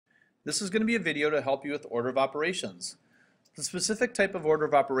This is going to be a video to help you with order of operations. The specific type of order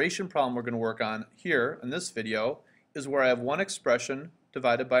of operation problem we're going to work on here in this video is where I have one expression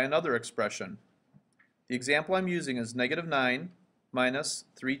divided by another expression. The example I'm using is -9 minus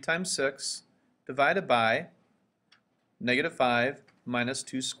 3 times 6 divided by -5 minus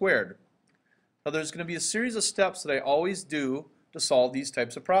 2 squared. Now there's going to be a series of steps that I always do to solve these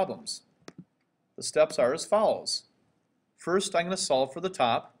types of problems. The steps are as follows. First, I'm going to solve for the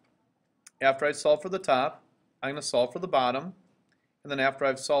top. After I solve for the top, I'm going to solve for the bottom. And then after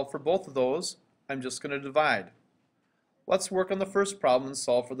I've solved for both of those, I'm just going to divide. Let's work on the first problem and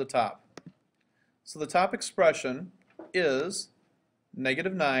solve for the top. So the top expression is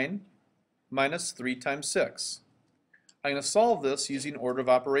 -9 minus 3 times 6. I'm going to solve this using order of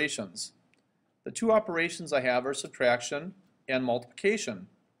operations. The two operations I have are subtraction and multiplication.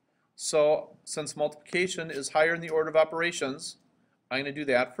 So since multiplication is higher in the order of operations, I'm going to do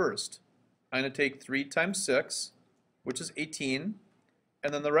that first. I'm going to take 3 times 6, which is 18,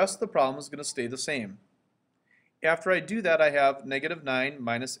 and then the rest of the problem is going to stay the same. After I do that, I have -9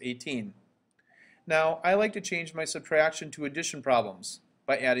 minus 18. Now, I like to change my subtraction to addition problems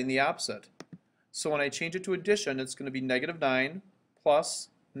by adding the opposite. So when I change it to addition, it's going to be -9 plus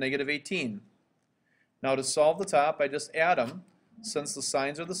 -18. Now to solve the top, I just add them. Since the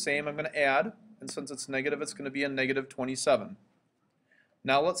signs are the same, I'm going to add, and since it's negative, it's going to be a -27.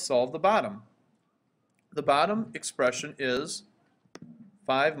 Now let's solve the bottom. The bottom expression is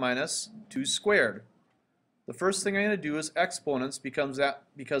 5 minus 2 squared. The first thing I'm going to do is exponents because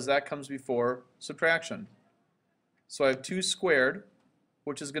that comes before subtraction. So I have 2 squared,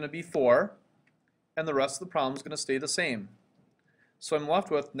 which is going to be 4, and the rest of the problem is going to stay the same. So I'm left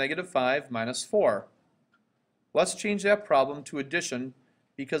with -5 minus 4. Let's change that problem to addition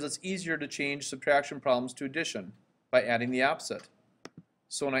because it's easier to change subtraction problems to addition by adding the opposite.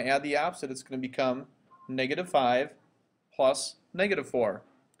 So when I add the opposite, it's going to become -5 plus -4.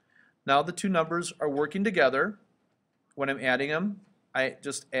 Now the two numbers are working together. When I'm adding them, I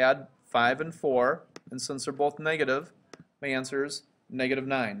just add 5 and 4, and since they're both negative, my answer is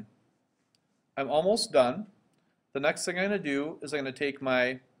 -9. I'm almost done. The next thing I'm going to do is I'm going to take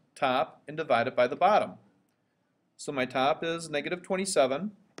my top and divide it by the bottom. So my top is -27,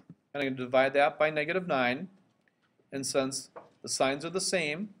 and I'm going to divide that by -9, and since the signs are the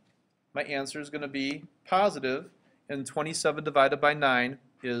same, my answer is going to be positive, and 27 divided by 9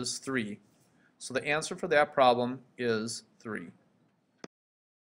 is 3. So the answer for that problem is 3.